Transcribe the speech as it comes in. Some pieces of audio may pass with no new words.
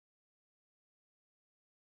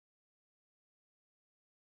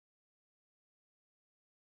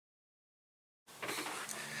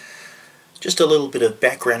Just a little bit of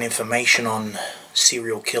background information on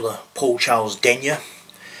serial killer Paul Charles Denyer.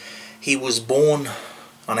 He was born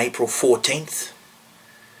on April 14th,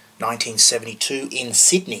 1972 in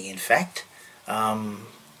Sydney, in fact. I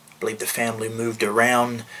believe the family moved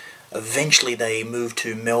around. Eventually they moved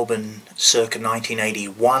to Melbourne circa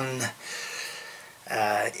 1981.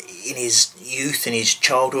 In his youth, in his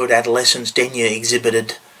childhood, adolescence, Denyer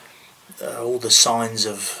exhibited all the signs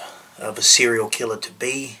of a serial killer to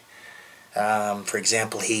be. For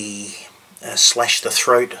example, he slashed the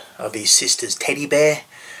throat of his sister's teddy bear.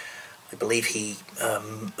 I believe he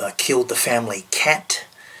killed the family cat.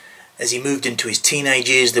 As he moved into his teenage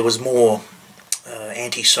years, there was more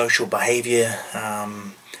antisocial behaviour,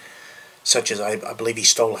 such as I believe he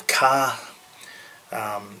stole a car,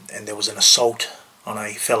 and there was an assault on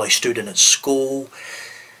a fellow student at school.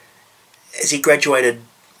 As he graduated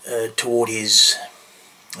toward his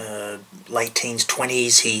late teens,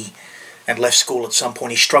 20s, and left school at some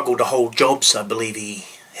point, he struggled to hold jobs. I believe he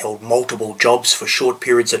held multiple jobs for short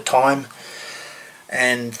periods of time,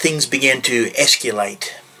 and things began to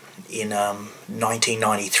escalate in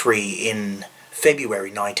 1993, in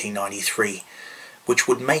February 1993, which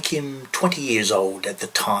would make him 20 years old at the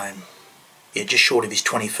time, just short of his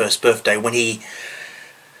 21st birthday, when he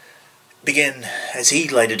began, as he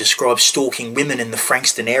later described, stalking women in the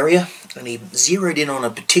Frankston area. And he zeroed in on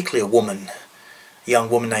a particular woman, a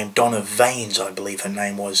young woman named Donna Vaines, I believe her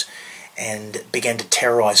name was, and began to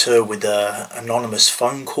terrorise her with anonymous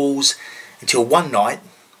phone calls, until one night,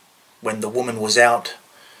 when the woman was out,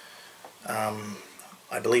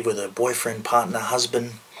 I believe with her boyfriend, partner,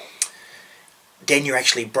 husband, Denyer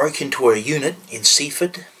actually broke into her unit in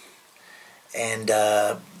Seaford and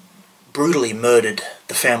brutally murdered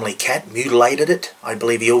the family cat, mutilated it. I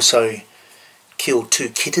believe he also killed 2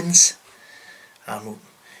 kittens,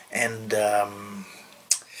 and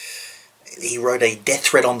he wrote a death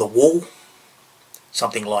threat on the wall,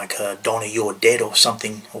 something like "Donna, you're dead," or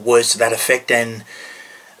something, or words to that effect, and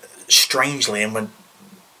strangely, and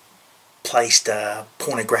placed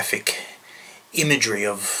pornographic imagery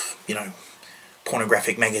of,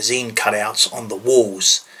 pornographic magazine cutouts on the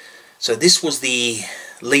walls. So this was the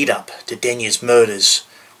lead up to Denyer's murders,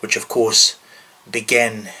 which of course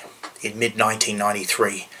began in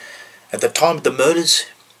mid-1993. At the time of the murders,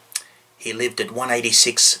 he lived at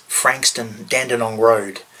 186 Frankston, Dandenong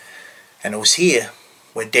Road, and it was here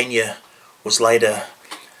where Denyer was later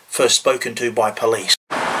first spoken to by police.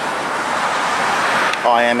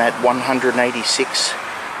 I am at 186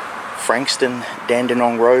 Frankston,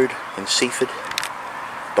 Dandenong Road in Seaford.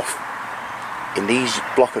 In these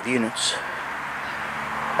block of units,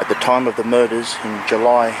 at the time of the murders in June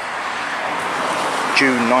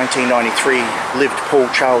 1993, lived Paul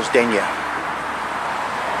Charles Denyer.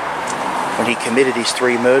 When he committed his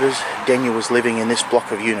 3 murders, Denyer was living in this block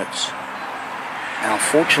of units. Now,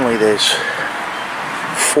 unfortunately, there's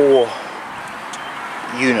 4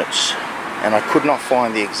 units, and I could not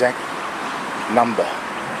find the exact number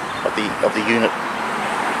of the unit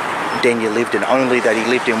Denyer lived in, only that he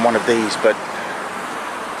lived in one of these. But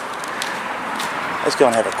let's go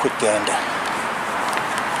and have a quick gander.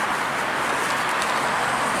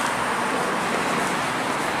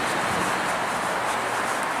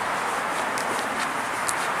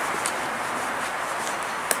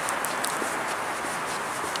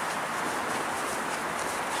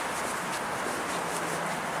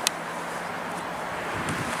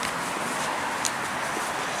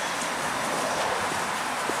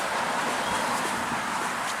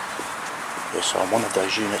 So one of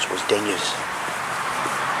those units was Denyer's.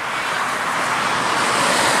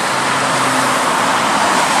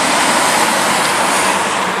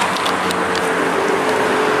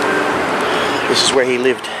 This is where he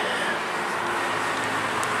lived,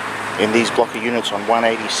 in these block of units on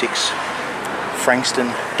 186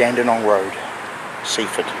 Frankston, Dandenong Road,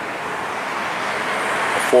 Seaford,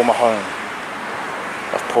 the former home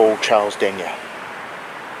of Paul Charles Denyer.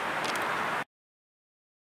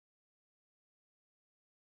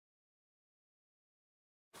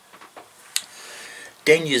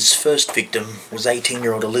 Denyer's first victim was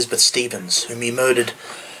 18-year-old Elizabeth Stevens, whom he murdered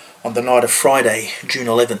on the night of Friday, June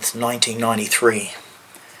 11th, 1993.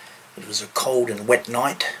 It was a cold and wet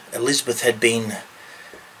night. Elizabeth had been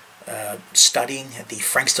studying at the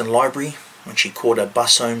Frankston Library when she caught a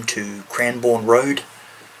bus home to Cranbourne Road,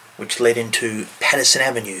 which led into Patterson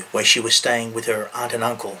Avenue, where she was staying with her aunt and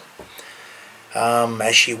uncle.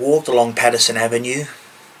 As she walked along Patterson Avenue,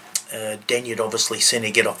 Denyer had obviously seen her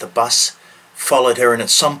get off the bus, followed her, and at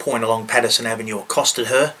some point along Patterson Avenue accosted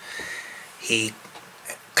her. He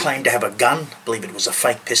claimed to have a gun. I believe it was a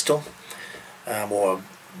fake pistol, or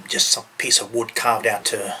just some piece of wood carved out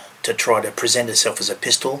to try to present herself as a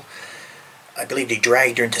pistol. I believe he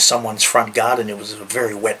dragged her into someone's front garden. It was a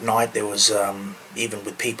very wet night. There was, even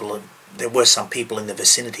with people, there were some people in the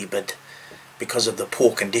vicinity, but because of the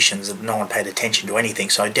poor conditions, no one paid attention to anything.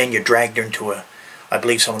 So Denya dragged her into I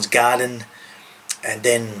believe someone's garden, and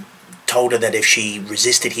then told her that if she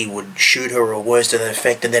resisted he would shoot her, or words to that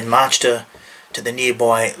effect, and then marched her to the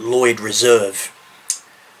nearby Lloyd Reserve,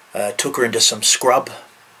 took her into some scrub,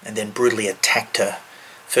 and then brutally attacked her.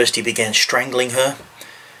 First he began strangling her,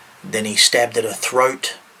 then he stabbed at her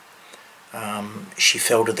throat. She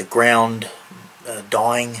fell to the ground,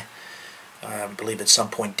 dying. I believe at some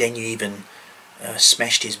point Denya even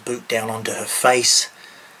smashed his boot down onto her face.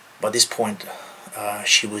 By this point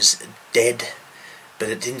she was dead, but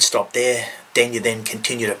it didn't stop there. Denya then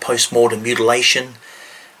continued a post-mortem mutilation.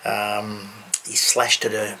 He slashed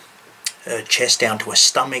at her chest down to her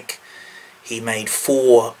stomach. He made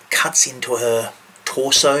 4 cuts into her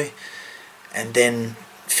torso, and then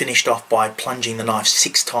finished off by plunging the knife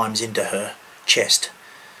 6 times into her chest.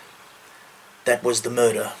 That was the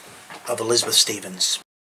murder of Elizabeth Stevens.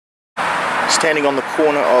 Standing on the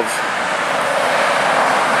corner of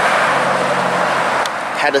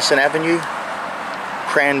Patterson Avenue,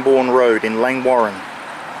 Cranbourne Road in Langwarrin.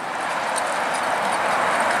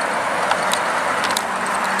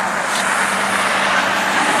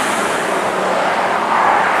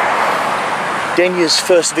 Denya's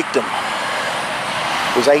first victim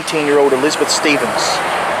was 18-year-old Elizabeth Stevens,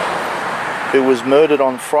 who was murdered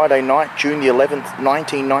on Friday night, June the 11th,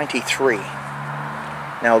 1993.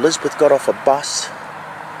 Now Elizabeth got off a bus,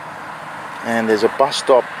 and there's a bus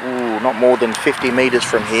stop not more than 50 metres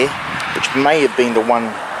from here, which may have been the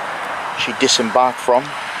one she disembarked from.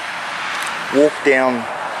 Walked down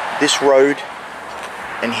this road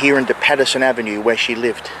and here into Patterson Avenue where she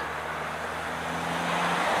lived.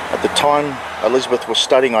 At the time, Elizabeth was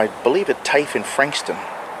studying, I believe, at TAFE in Frankston,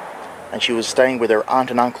 and she was staying with her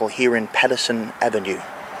aunt and uncle here in Patterson Avenue.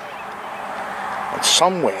 And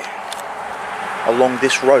somewhere along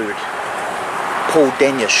this road, Paul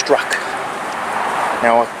Denya struck.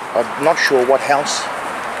 Now, I'm not sure what house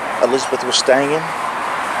Elizabeth was staying in,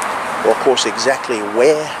 or of course exactly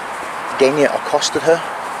where Denya accosted her,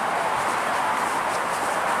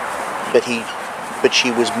 but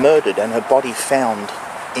she was murdered and her body found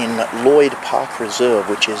in Lloyd Park Reserve,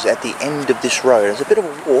 which is at the end of this road. It's a bit of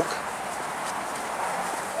a walk,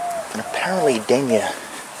 and apparently Denya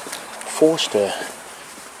forced her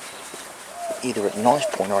either at knife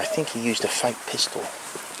point, or I think he used a fake pistol,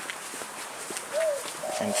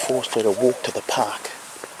 and forced her to walk to the park.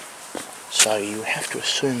 So you have to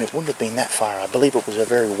assume it wouldn't have been that far. I believe it was a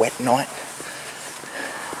very wet night.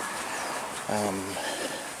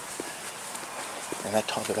 And that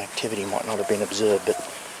type of activity might not have been observed, but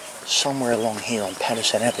somewhere along here on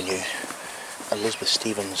Patterson Avenue, Elizabeth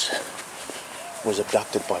Stevens was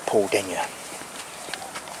abducted by Paul Denya.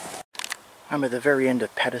 I'm at the very end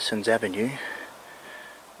of Patterson's Avenue,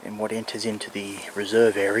 in what enters into the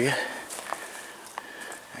reserve area.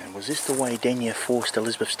 And was this the way Denya forced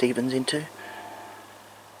Elizabeth Stevens into?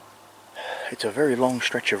 It's a very long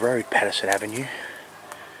stretch of road, Patterson Avenue.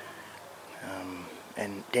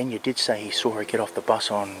 And Denya did say he saw her get off the bus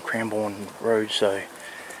on Cranbourne Road, so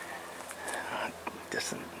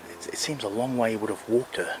it seems a long way he would have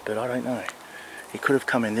walked her, but I don't know. He could have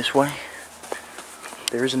come in this way.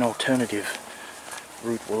 There is an alternative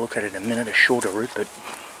route, we'll look at it in a minute, a shorter route, but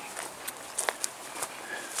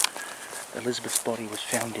Elizabeth's body was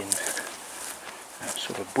found in a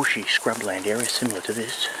sort of bushy scrubland area similar to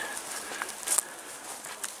this.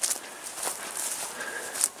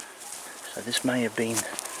 So this may have been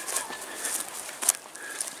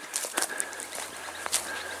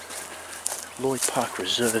Lloyd Park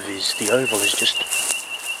Reserve. The oval is just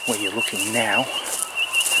where you're looking now.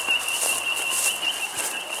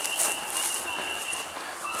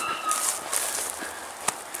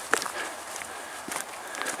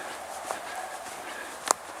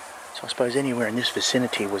 So I suppose anywhere in this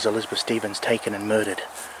vicinity was Elizabeth Stevens taken and murdered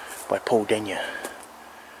by Paul Denya.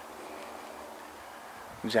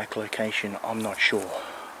 Exact location, I'm not sure.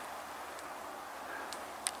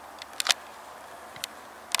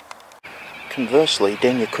 Conversely,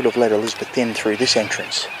 Denya could have let Elizabeth in through this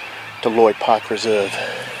entrance to Lloyd Park Reserve.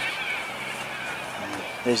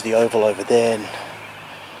 There's the oval over there, and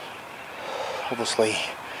obviously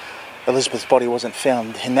Elizabeth's body wasn't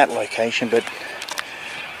found in that location, but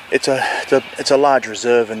it's a large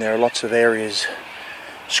reserve, and there are lots of areas,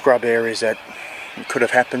 scrub areas, that could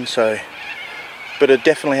have happened. So, but it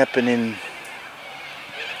definitely happened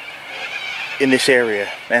in this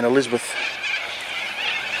area, and Elizabeth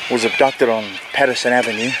was abducted on Patterson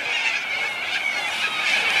Avenue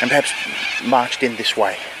and perhaps marched in this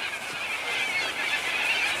way.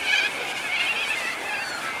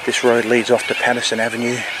 This road leads off to Patterson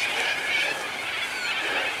Avenue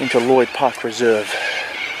into Lloyd Park Reserve.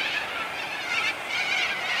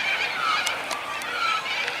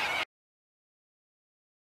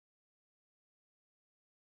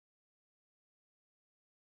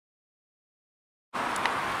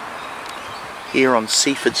 Here on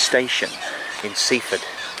Seaford Station in Seaford,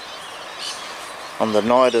 on the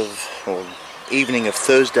night of, or evening of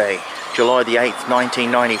Thursday, July the 8th,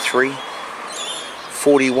 1993,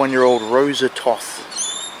 41-year-old Rosa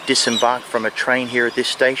Toth disembarked from a train here at this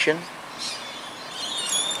station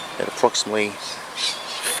at approximately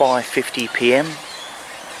 5:50 p.m.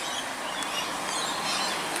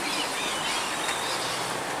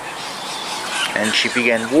 and she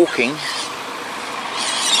began walking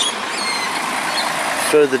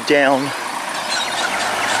further down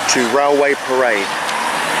to Railway Parade.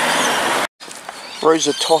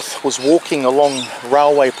 Rosa Toth was walking along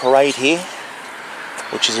Railway Parade here,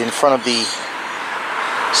 which is in front of the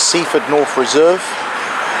Seaford North Reserve,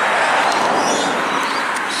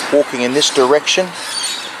 walking in this direction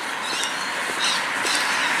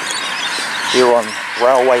here on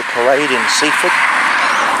Railway Parade in Seaford,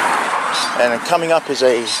 and coming up is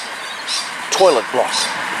a toilet block.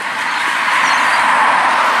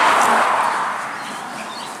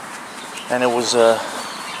 And it was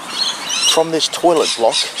from this toilet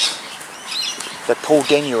block that Paul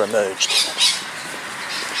Denyer emerged.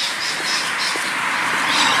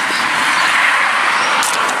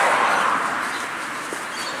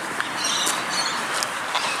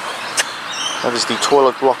 That is the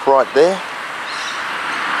toilet block right there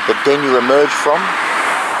that Denyer emerged from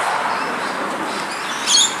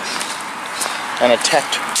and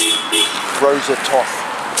attacked Rosa Toth.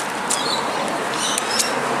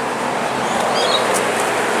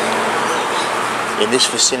 In this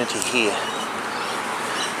vicinity here.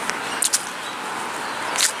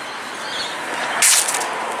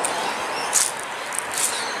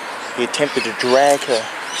 He attempted to drag her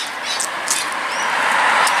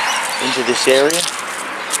into this area,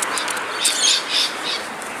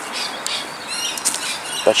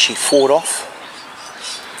 but she fought off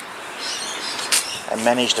and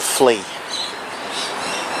managed to flee.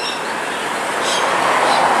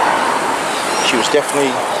 She was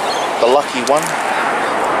definitely the lucky one.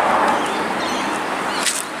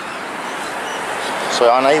 So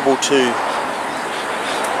unable to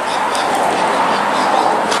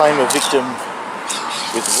claim a victim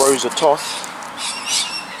with Rosa Toth,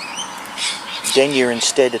 Denyer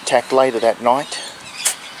instead attacked later that night,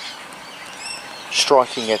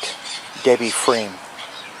 striking at Debbie Fream.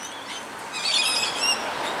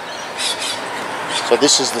 So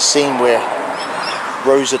this is the scene where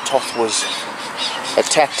Rosa Toth was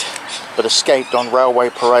attacked but escaped on Railway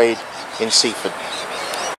Parade in Seaford.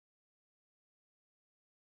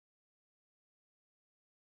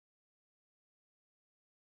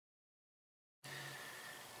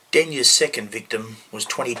 Denyer's second victim was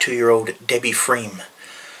 22-year-old Debbie Fream,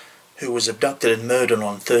 who was abducted and murdered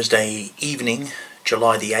on Thursday evening,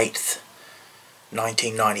 July the 8th,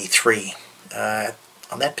 1993.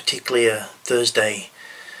 On that particular Thursday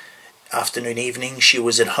afternoon evening, she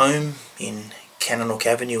was at home in Cannonook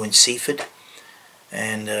Avenue in Seaford,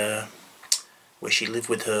 and where she lived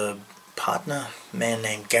with her partner, a man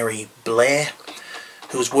named Gary Blair,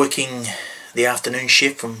 who was working the afternoon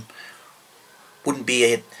shift and wouldn't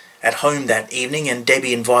be at home that evening, and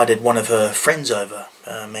Debbie invited one of her friends over,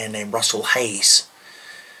 a man named Russell Hayes,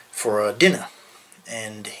 for a dinner.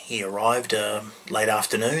 And he arrived late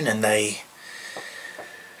afternoon, and they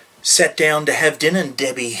sat down to have dinner, and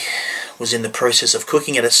Debbie was in the process of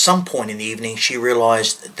cooking. And at some point in the evening she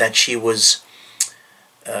realized that she was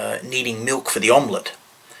needing milk for the omelette.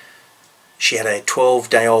 She had a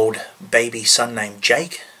 12-day-old baby son named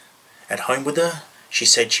Jake at home with her. She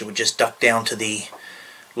said she would just duck down to the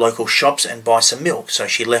local shops and buy some milk. So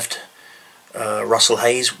she left Russell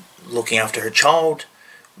Hayes looking after her child.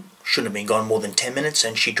 Shouldn't have been gone more than 10 minutes,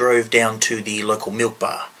 and she drove down to the local milk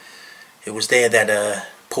bar. It was there that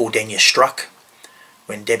Paul Denyer struck.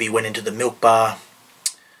 When Debbie went into the milk bar,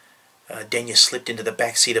 Denyer slipped into the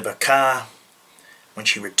back seat of her car. When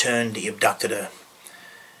she returned, he abducted her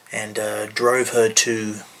and drove her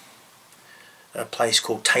to a place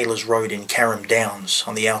called Taylor's Road in Carrum Downs,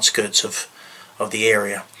 on the outskirts of the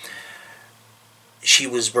area. She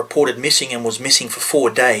was reported missing and was missing for 4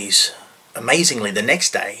 days. Amazingly, the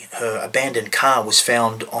next day her abandoned car was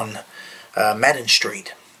found on Madden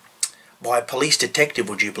Street. by a police detective,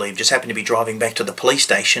 would you believe, just happened to be driving back to the police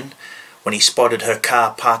station when he spotted her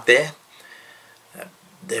car parked there.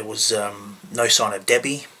 There was no sign of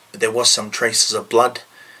Debbie, but there was some traces of blood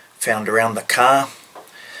found around the car.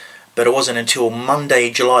 But it wasn't until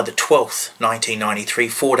Monday, July the 12th, 1993,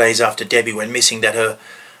 4 days after Debbie went missing, that her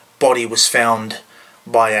body was found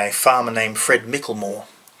by a farmer named Fred Micklemore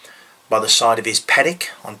by the side of his paddock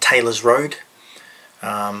on Taylor's Road.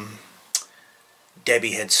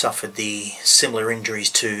 Debbie had suffered the similar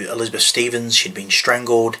injuries to Elizabeth Stevens. She'd been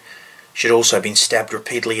strangled. She'd also been stabbed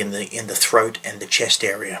repeatedly in the throat and the chest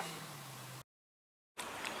area.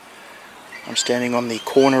 I'm standing on the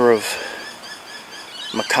corner of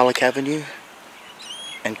McCulloch Avenue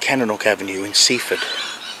and Cannonock Avenue in Seaford,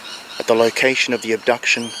 at the location of the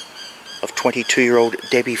abduction of 22-year-old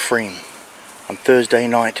Debbie Fream on Thursday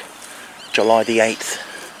night, July the 8th,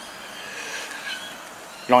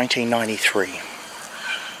 1993.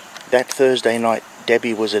 That Thursday night,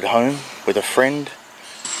 Debbie was at home with a friend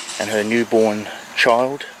and her newborn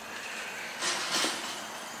child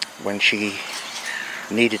when she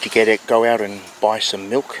needed to go out and buy some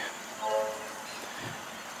milk.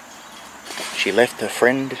 She left her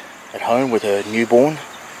friend at home with her newborn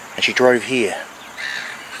and she drove here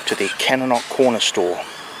to the Cannonock Corner Store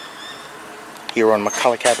here on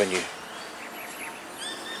McCulloch Avenue.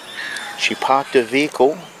 She parked her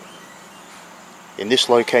vehicle in this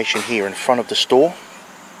location here in front of the store.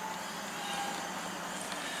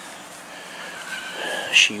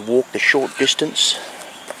 She walked a short distance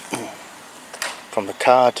from the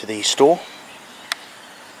car to the store,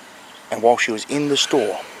 and while she was in the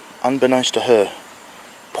store, unbeknownst to her,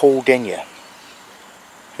 Paul Denyer,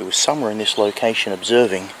 who was somewhere in this location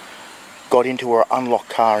observing, got into her unlocked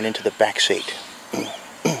car and into the back seat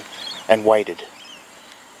and waited.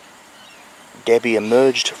 Debbie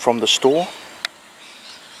emerged from the store,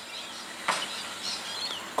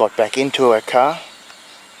 got back into her car,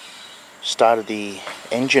 started the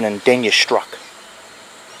engine, and Denyer struck,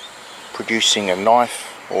 producing a knife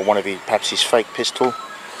or perhaps his fake pistol,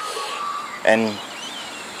 and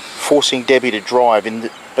forcing Debbie to drive.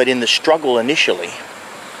 But in the struggle initially,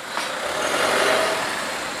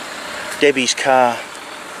 Debbie's car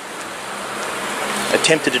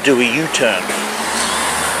attempted to do a U-turn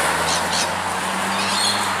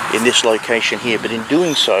in this location here, but in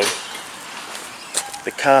doing so,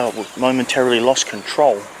 the car momentarily lost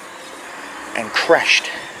control and crashed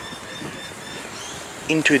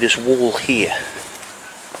into this wall here.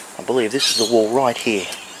 I believe this is the wall right here,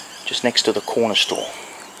 just next to the corner store.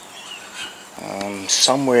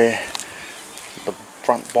 Somewhere the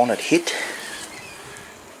front bonnet hit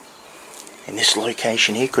in this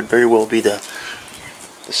location here. Could very well be the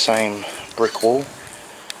same brick wall.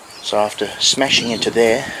 So after smashing into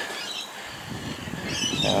there,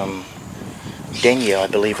 Denyer, I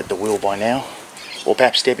believe, at the wheel by now, or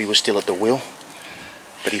perhaps Debbie was still at the wheel,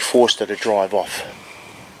 but he forced her to drive off.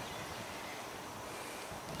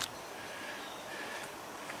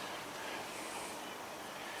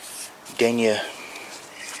 Denyer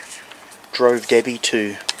drove Debbie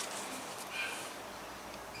to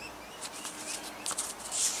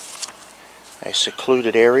a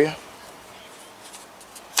secluded area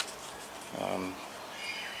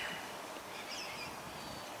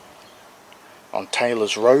on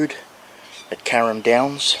Taylor's Road at Carrum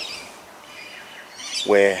Downs,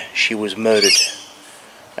 where she was murdered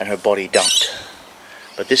and her body dumped.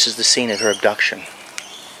 But this is the scene of her abduction.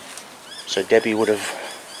 So Debbie would have,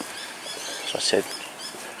 as I said,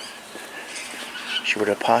 she would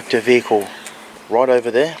have parked her vehicle right over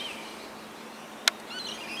there,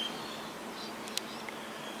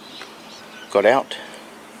 got out,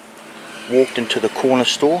 walked into the corner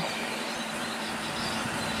store,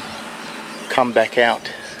 come back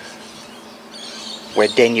out where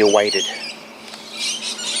Denyer waited,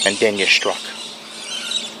 and Denyer struck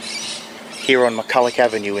here on McCulloch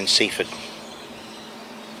Avenue in Seaford.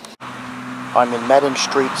 I'm in Madden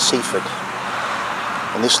Street, Seaford.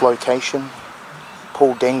 In this location,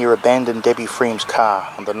 Paul Denyer abandoned Debbie Fream's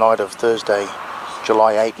car on the night of Thursday,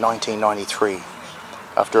 July 8, 1993.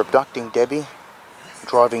 After abducting Debbie,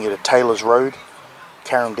 driving her to Taylor's Road,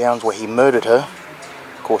 Carrum Downs, where he murdered her,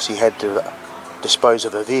 of course he had to dispose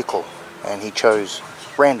of her vehicle, and he chose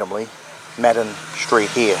randomly Madden Street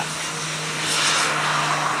here.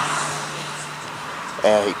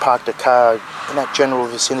 He parked a car in that general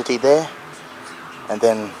vicinity there and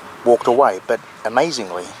then walked away, but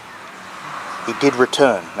amazingly he did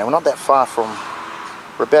return. Now we're not that far from,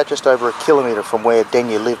 we're about just over a kilometre from where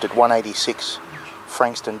Denyer lived at 186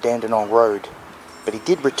 Frankston Dandenong Road, but he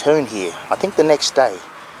did return here, I think the next day,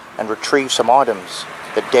 and retrieve some items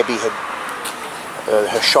that Debbie had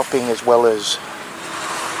her shopping as well as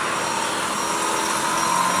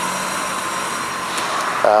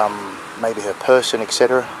maybe her person,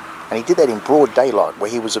 etc. And he did that in broad daylight, where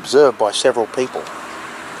he was observed by several people.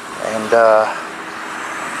 And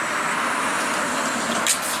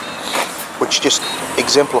which just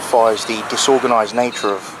exemplifies the disorganized nature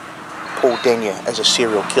of Paul Denyer as a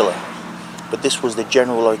serial killer. But this was the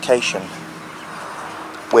general location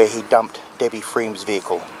where he dumped Debbie Fream's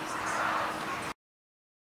vehicle.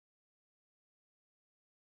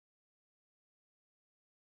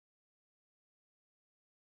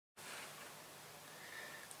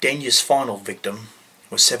 Denyer's final victim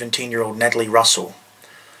was 17-year-old Natalie Russell,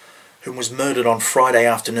 who was murdered on Friday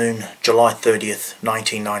afternoon, July 30th,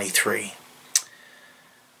 1993.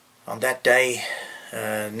 On that day,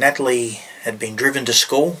 Natalie had been driven to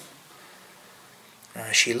school.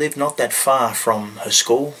 She lived not that far from her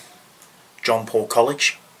school, John Paul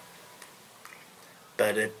College,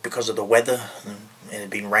 but because of the weather, it had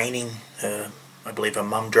been raining, I believe her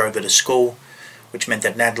mum drove her to school, which meant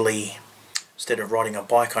that Natalie, instead of riding a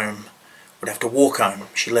bike home, would have to walk home.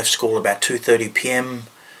 She left school about 2:30 p.m.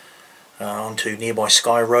 Onto nearby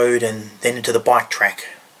Sky Road and then into the bike track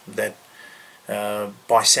that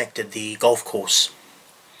bisected the golf course,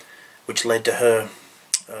 which led to her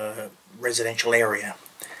residential area.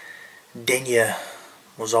 Denyer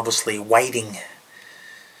was obviously waiting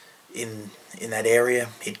in that area.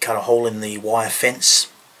 He'd cut a hole in the wire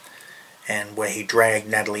fence and where he dragged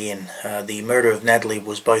Natalie in. The murder of Natalie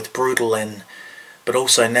was both brutal but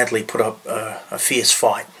also Natalie put up a fierce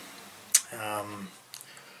fight.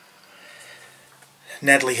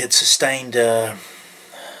 Natalie had sustained a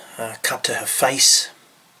cut to her face.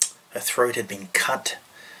 Her throat had been cut.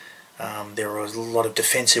 There was a lot of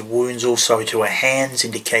defensive wounds also to her hands,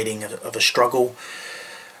 indicating of a struggle.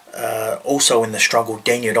 Also in the struggle,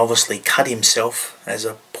 Denyer had obviously cut himself, as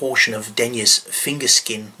a portion of Denyer's finger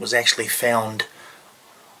skin was actually found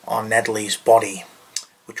on Natalie's body,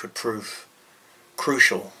 which would prove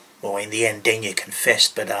crucial. Well, in the end, Denyer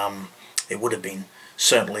confessed, but it would have been,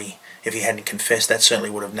 certainly, if he hadn't confessed, that certainly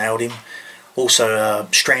would have nailed him. Also,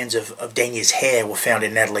 strands of Denyer's hair were found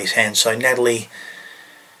in Natalie's hands. So Natalie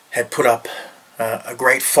had put up a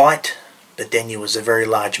great fight, but Denyer was a very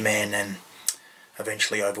large man and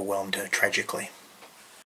eventually overwhelmed her tragically.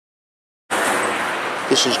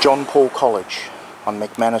 This is John Paul College on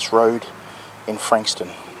McManus Road in Frankston.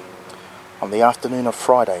 On the afternoon of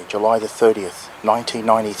Friday, July the 30th,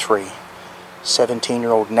 1993,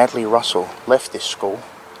 17-year-old Natalie Russell left this school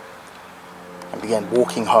and began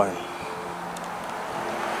walking home.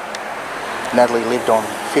 Natalie lived on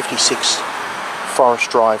 56 Forest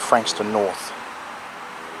Drive, Frankston North.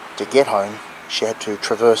 To get home, she had to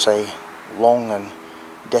traverse a long and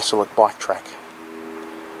desolate bike track.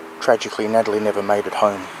 Tragically, Natalie never made it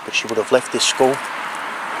home, but she would have left this school,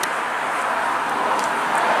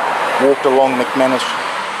 walked along McManus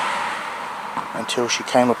until she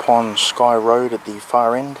came upon Sky Road at the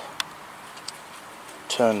far end,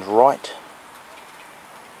 turned right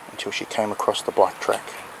until she came across the bike track.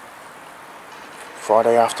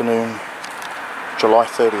 Friday afternoon, July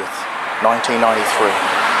 30th, 1993.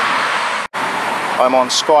 I'm on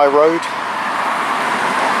Sky Road,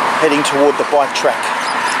 heading toward the bike track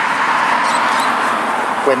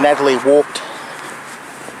where Natalie walked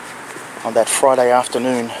on that Friday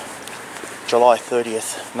afternoon, July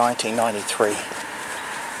 30th, 1993.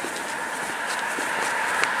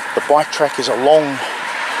 The bike track is a long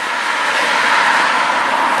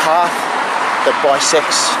path that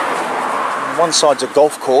bisects. One side's a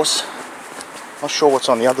golf course. Not sure what's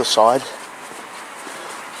on the other side.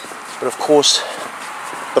 But of course,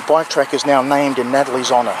 the bike track is now named in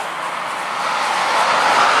Natalie's honour.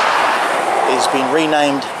 It has been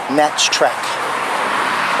renamed Nat's Track.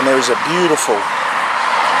 And there is a beautiful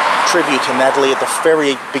tribute to Natalie at the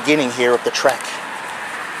very beginning here of the track.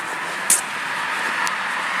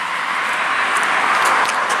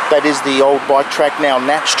 That is the old bike track, now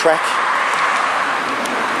Nat's Track.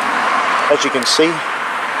 As you can see,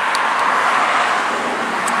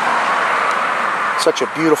 such a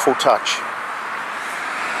beautiful touch.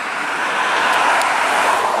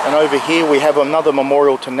 And over here we have another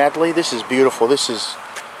memorial to Natalie. This is beautiful. This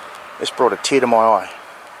brought a tear to my eye.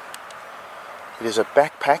 It is a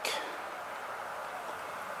backpack,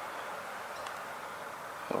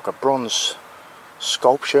 like a bronze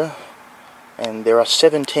sculpture, and there are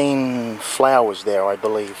 17 flowers there, I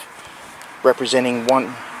believe, representing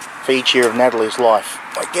one for each year of Natalie's life.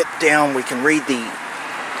 If I get down, we can read the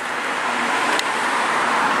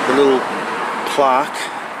little plaque.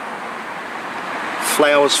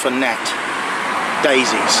 Flowers for Nat,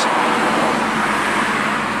 daisies.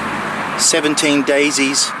 17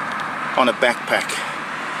 daisies on a backpack.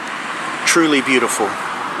 Truly beautiful.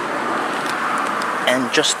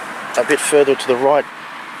 And just a bit further to the right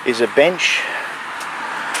is a bench,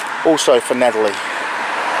 also for Natalie.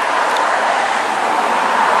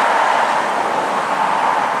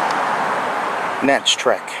 Nat's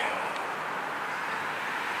track.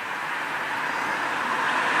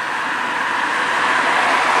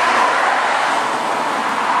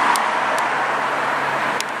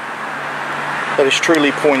 That is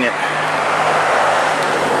truly poignant.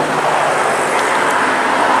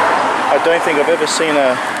 I don't think I've ever seen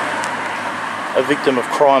a victim of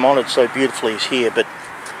crime honoured so beautifully as here, but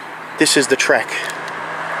this is the track.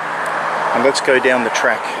 And let's go down the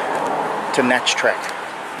track to Nat's track.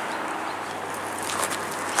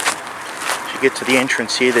 As you get to the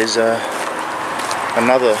entrance here, there's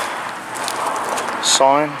another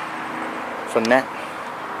sign for Nat.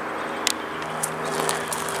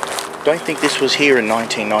 Don't think this was here in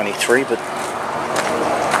 1993, but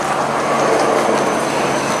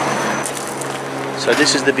so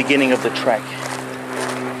this is the beginning of the track.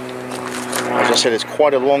 As I said, it's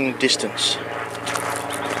quite a long distance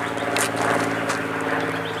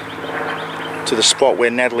to the spot where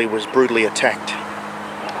Natalie was brutally attacked.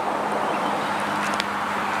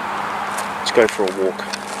 Let's go for a walk.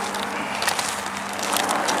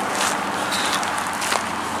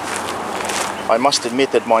 I must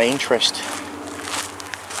admit that my interest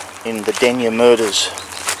in the Denyer murders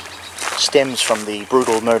stems from the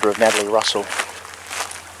brutal murder of Natalie Russell.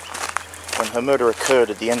 When her murder occurred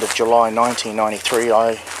at the end of July 1993,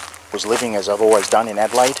 I was living, as I've always done, in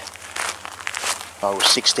Adelaide. I was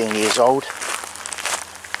 16 years old,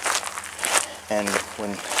 and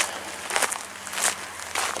when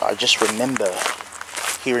I just remember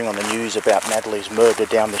hearing on the news about Natalie's murder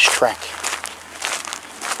down this track,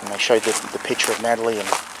 and they showed the picture of Natalie, and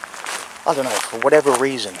I don't know, for whatever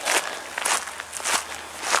reason,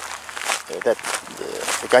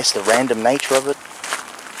 I guess the random nature of it,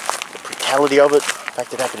 the brutality of it, the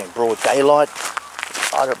fact it happened in broad daylight,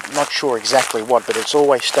 I'm not sure exactly what, but it's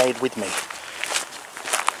always stayed with me.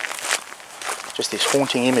 Just this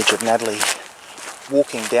haunting image of Natalie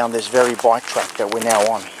walking down this very bike track that we're now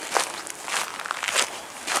on.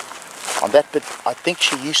 But I think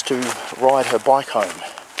she used to ride her bike home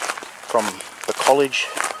from the college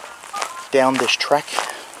down this track.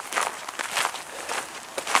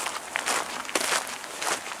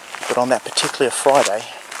 But on that particular Friday,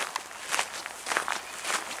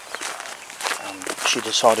 she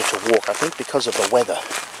decided to walk. I think because of the weather.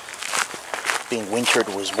 Being winter, it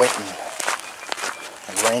was wet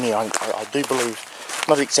and rainy. I do believe,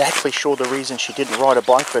 not exactly sure the reason she didn't ride a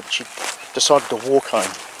bike, but she decided to walk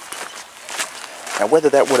home. Now whether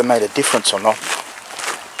that would have made a difference or not,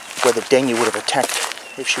 whether Denyer would have attacked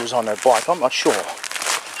if she was on her bike, I'm not sure.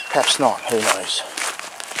 Perhaps not, who knows.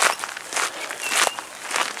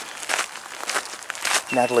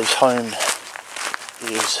 Natalie's home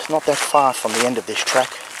is not that far from the end of this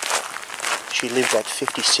track. She lived at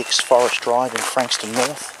 56 Forest Drive in Frankston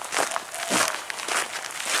North.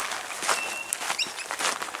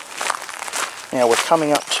 Now we're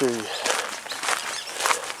coming up to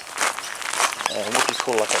what we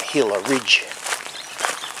call like a hill, a ridge.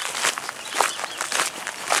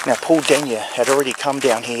 Now Paul Denyer had already come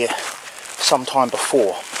down here some time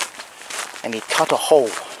before, and he cut a hole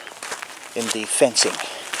in the fencing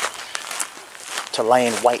to lay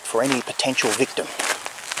in wait for any potential victim.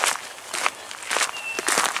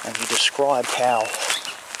 And he described how,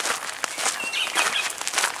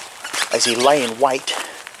 as he lay in wait,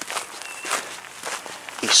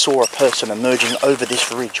 he saw a person emerging over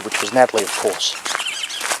this ridge, which was Natalie, of course.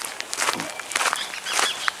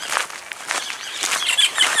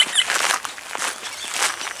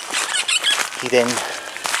 He then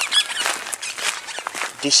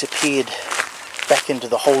disappeared back into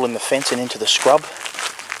the hole in the fence and into the scrub.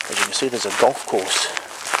 As you can see, there's a golf course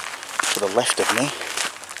to the left of me.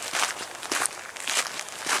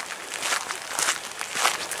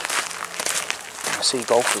 I see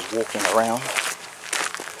golfers walking around.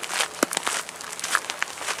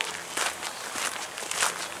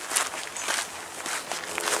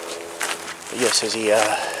 But yes, as he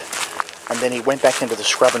and then he went back into the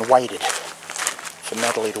scrub and waited for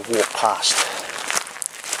Natalie to walk past.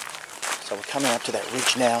 So we're coming up to that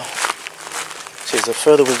ridge now. So as the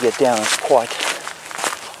further we get down, it's quite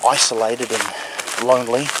isolated and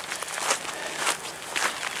lonely.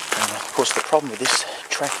 And of course the problem with this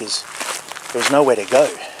track is there's nowhere to go.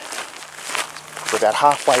 We're about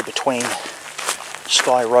halfway between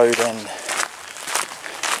Sky Road and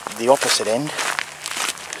the opposite end.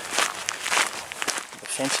 The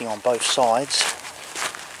fencing on both sides,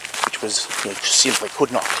 which was, you simply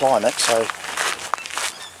could not climb it, so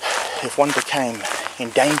if one became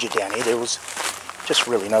in danger down here, there was just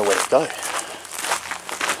really nowhere to go.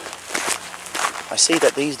 I see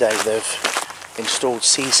that these days they've installed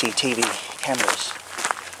CCTV cameras.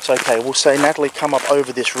 So okay, we'll say, Natalie, come up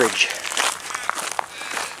over this ridge.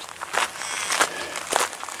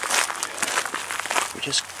 We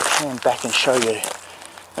just pan back and show you.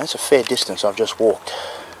 That's a fair distance I've just walked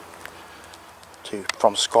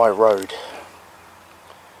from Sky Road.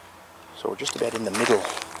 So we're just about in the middle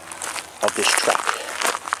of this track.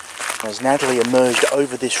 As Natalie emerged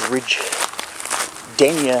over this ridge,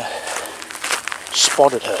 Denya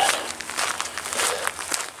spotted her.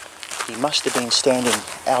 He must have been standing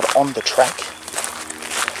out on the track,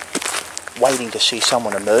 waiting to see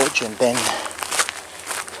someone emerge, and then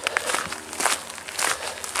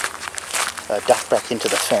ducked back into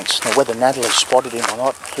the fence. Now, whether Natalie spotted him or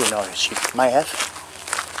not, who knows? She may have.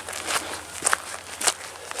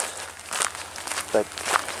 But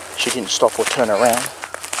she didn't stop or turn around,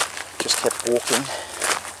 just kept walking.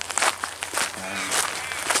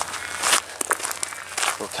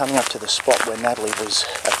 We're coming up to the spot where Natalie was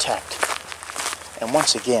attacked. And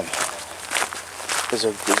once again, there's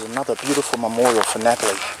another beautiful memorial for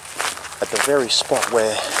Natalie at the very spot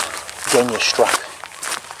where Denya struck.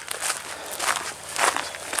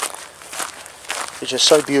 It's just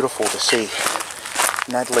so beautiful to see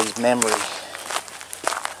Natalie's memory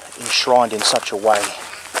enshrined in such a way,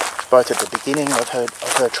 both at the beginning of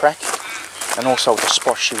her track and also at the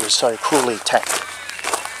spot she was so cruelly attacked.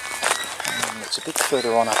 It's a bit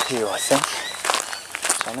further on up here, I think.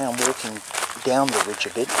 So now I'm walking down the ridge a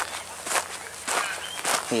bit.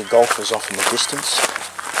 Here, golfers off in the distance.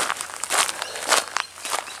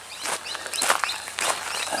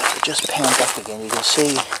 If we just pan back again, you can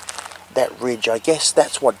see that ridge. I guess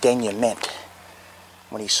that's what Denya meant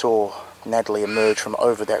when he saw Natalie emerge from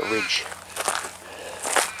over that ridge.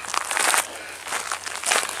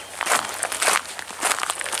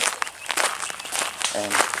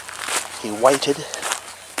 And he waited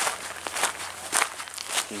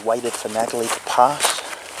for Natalie to pass.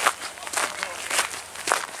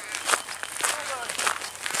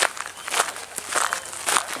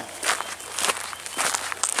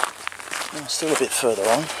 And still a bit further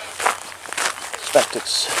on. In fact, I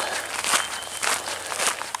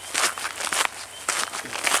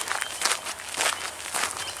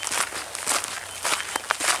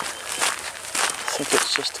think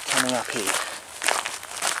it's just coming up here.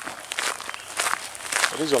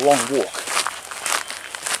 It is a long walk.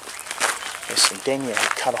 Yes, and Denya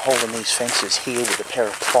had cut a hole in these fences here with a pair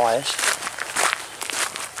of pliers.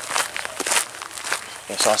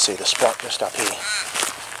 Yes, I see the spot just up here.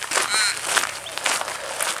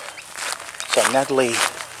 So Natalie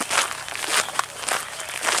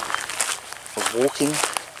was walking.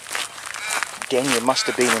 Denya must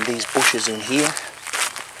have been in these bushes in here.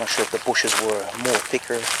 Not sure if the bushes were more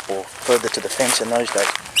thicker or further to the fence in those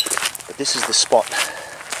days. But this is the spot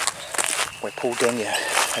where Paul Denya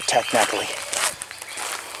attacked Natalie.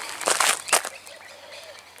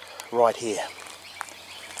 Right here.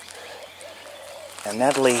 And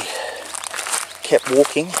Natalie kept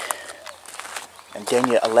walking, and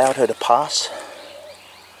Denya allowed her to pass.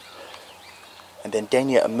 And then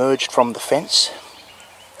Denya emerged from the fence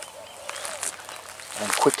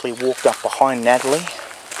and quickly walked up behind Natalie.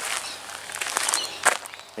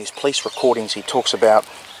 In his police recordings, he talks about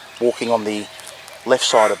walking on the left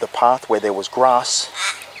side of the path where there was grass,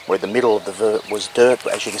 where the middle of the vert was dirt.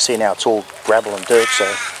 But as you can see now, it's all gravel and dirt. So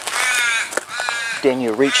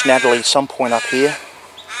Denya reached Natalie some point up here,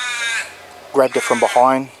 grabbed her from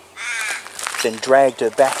behind, then dragged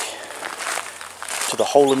her back to the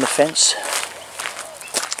hole in the fence,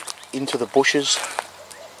 into the bushes,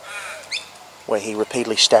 where he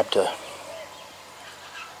repeatedly stabbed her.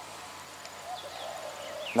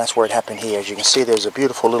 And that's where it happened here. As you can see, there's a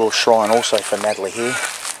beautiful little shrine also for Natalie here.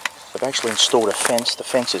 They've actually installed a fence. The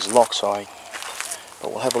fence is locked, but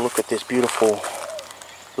we'll have a look at this beautiful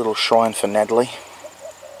little shrine for Natalie.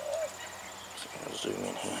 I'll zoom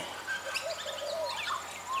in here.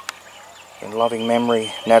 In loving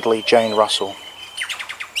memory, Natalie Jane Russell.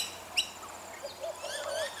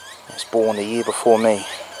 She was born a year before me,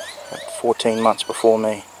 14 months before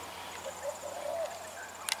me.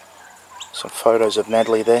 Some photos of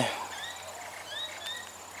Natalie there.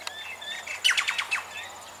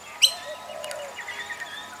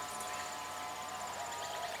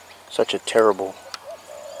 Such a terrible,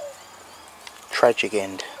 tragic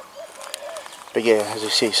end. But yeah, as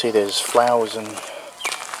you see there's flowers and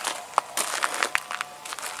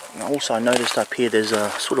Also, I noticed up here there's a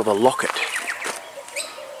sort of a locket.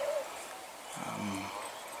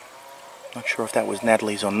 Not sure if that was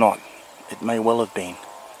Natalie's or not. It may well have been.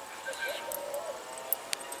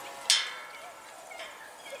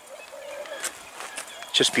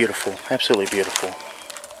 Just beautiful, absolutely beautiful.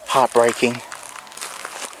 Heartbreaking,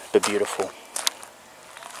 but beautiful.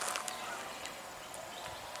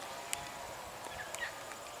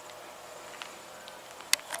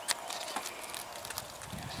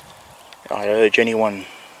 I urge anyone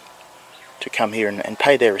to come here and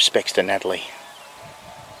pay their respects to Natalie.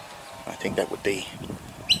 I think that would be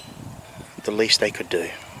the least they could do.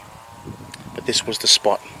 But this was the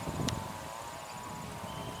spot.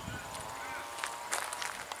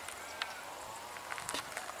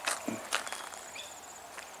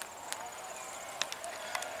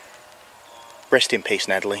 Rest in peace,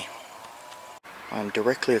 Natalie. I'm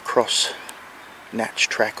directly across Nat's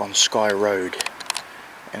track on Sky Road,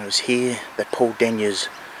 and it was here that Paul Denya's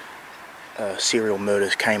serial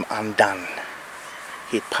murders came undone.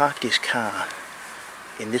 He had parked his car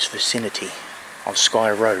in this vicinity on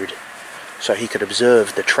Sky Road so he could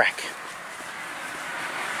observe the track.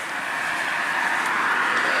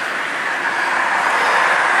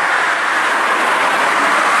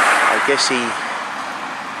 I guess he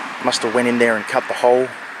must have went in there and cut the hole.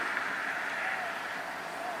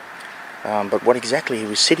 But what exactly, he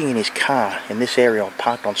was sitting in his car in this area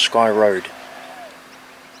parked on Sky Road.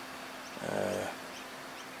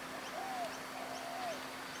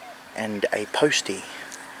 And a postie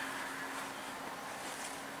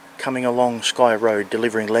coming along Sky Road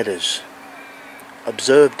delivering letters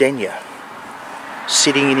observed Denya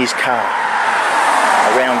sitting in his car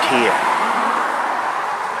around here.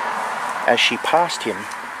 As she passed him,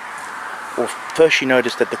 well, first she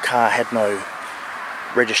noticed that the car had no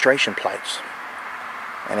registration plates,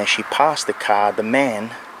 and as she passed the car, the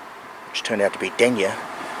man, which turned out to be Denya,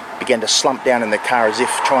 began to slump down in the car as if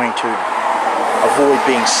trying to avoid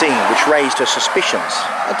being seen, which raised her suspicions.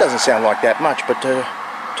 That doesn't sound like that much, but to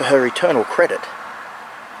her eternal credit,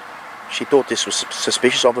 she thought this was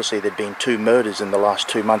suspicious. Obviously there'd been 2 murders in the last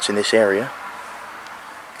 2 months in this area,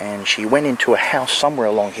 and she went into a house somewhere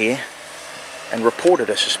along here and reported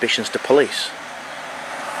her suspicions to police.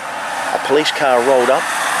 A police car rolled up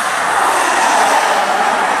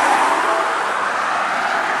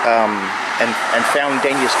and found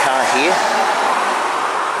Denya's car here,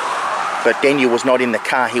 but Denya was not in the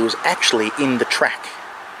car. He was actually in the track,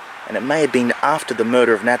 and it may have been after the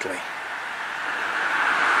murder of Natalie.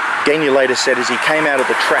 Denya later said as he came out of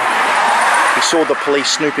the track, he saw the police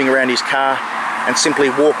snooping around his car and simply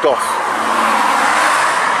walked off.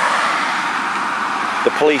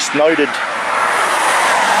 The police noted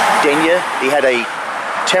Denya. He had a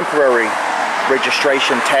temporary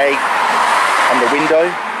registration tag on the window,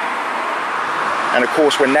 and of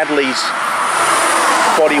course when Natalie's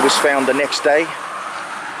body was found the next day,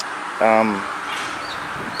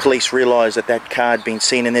 police realised that that car had been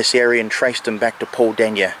seen in this area and traced them back to Paul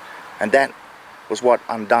Denya, and that was what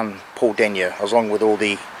undone Paul Denya, along with all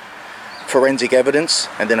the forensic evidence.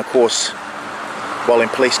 And then of course, while in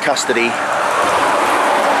police custody,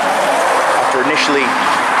 after initially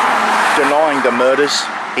denying the murders,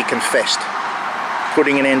 he confessed,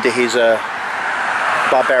 putting an end to his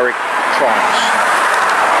barbaric crimes.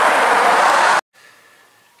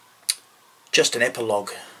 Just an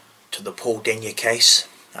epilogue to the Paul Denya case.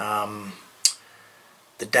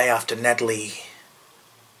 The day after Natalie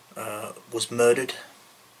was murdered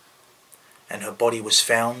and her body was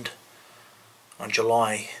found on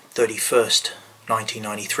July 31st,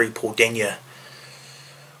 1993, Paul Denya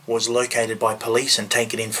was located by police and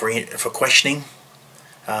taken in for questioning.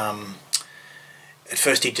 At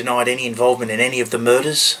first he denied any involvement in any of the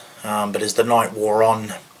murders, but as the night wore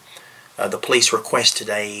on, the police requested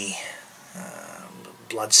a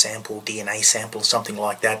blood sample, DNA sample, something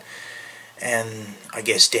like that, and I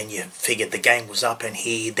guess Denya figured the game was up, and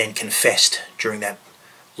he then confessed during that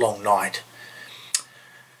long night.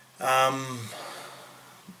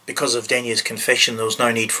 Because of Denya's confession, there was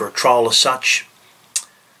no need for a trial as such.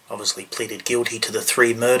 Obviously pleaded guilty to the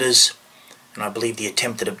 3 murders, and I believe the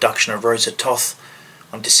attempted abduction of Rosa Toth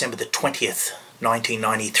on December the 20th,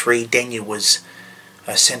 1993. Denya was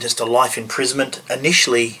sentenced to life imprisonment,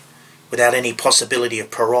 initially without any possibility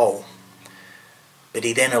of parole, but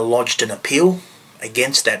he then lodged an appeal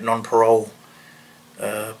against that non-parole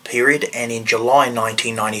period, and in July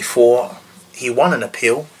 1994 he won an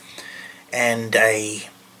appeal, and a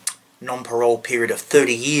non-parole period of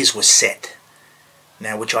 30 years was set.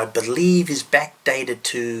 Now, which I believe is backdated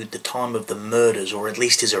to the time of the murders, or at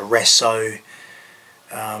least his arrest, so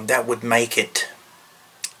that would make it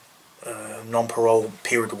non-parole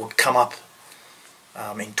period would come up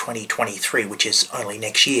in 2023, which is only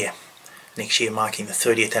next year. Next year marking the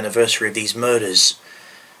 30th anniversary of these murders.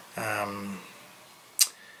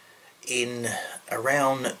 In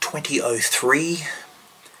around 2003,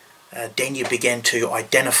 Denya began to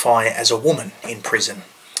identify as a woman in prison,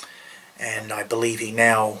 and I believe he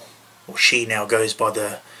now, or she now, goes by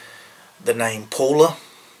the name Paula,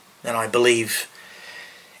 and I believe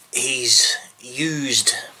he's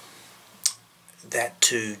used that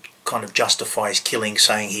to kind of justify his killing,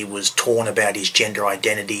 saying he was torn about his gender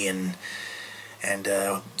identity and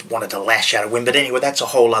wanted to lash out at women. But anyway, that's a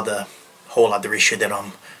whole other issue that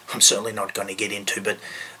I'm certainly not going to get into. But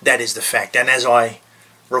that is the fact. And as I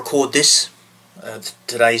record this,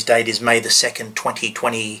 today's date is May the 2nd,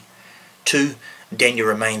 2022. Denya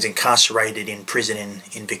remains incarcerated in prison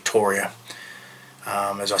in Victoria.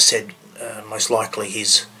 As I said, most likely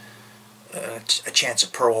his a chance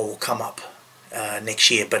of parole will come up next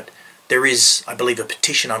year, but there is, I believe, a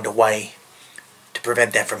petition underway to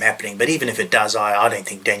prevent that from happening. But even if it does, I don't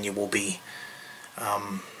think Denya will be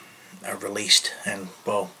released, and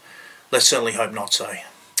well, let's certainly hope not so.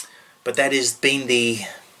 But that has been the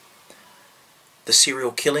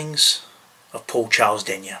serial killings of Paul Charles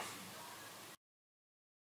Denya.